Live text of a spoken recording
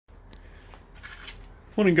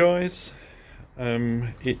Morning guys,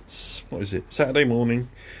 it's, what is it, Saturday morning,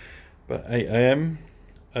 about 8 AM.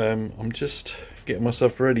 I'm just getting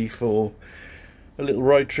myself ready for a little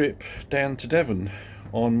road trip down to Devon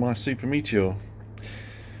on my Super Meteor.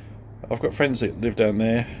 I've got friends that live down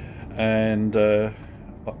there and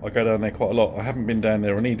I go down there quite a lot. I haven't been down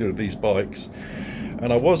there on either of these bikes,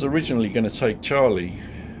 and I was originally going to take Charlie,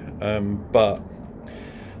 but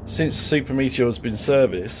since the Super Meteor has been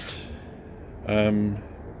serviced,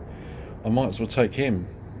 I might as well take him.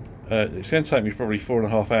 It's going to take me probably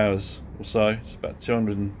 4.5 hours or so. It's about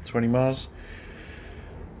 220 miles.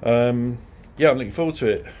 Yeah, I'm looking forward to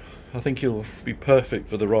it. I think he'll be perfect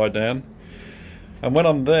for the ride down. And when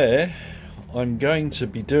I'm there, I'm going to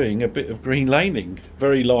be doing a bit of green laning.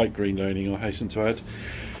 Very light green laning, I hasten to add.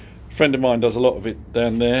 A friend of mine does a lot of it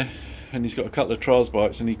down there, and he's got a couple of trials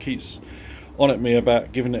bikes, and he keeps on at me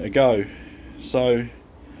about giving it a go. So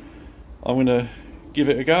I'm going to give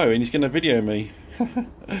it a go, and he's going to video me.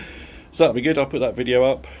 So that'll be good. I'll put that video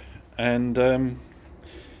up, and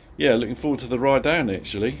yeah, looking forward to the ride down.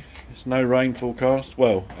 Actually, there's no rain forecast.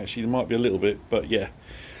 Well, actually there might be a little bit, but yeah,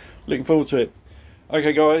 looking forward to it.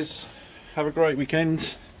 Okay guys, have a great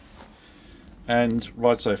weekend and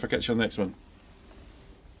ride safe. I'll catch you on the next one.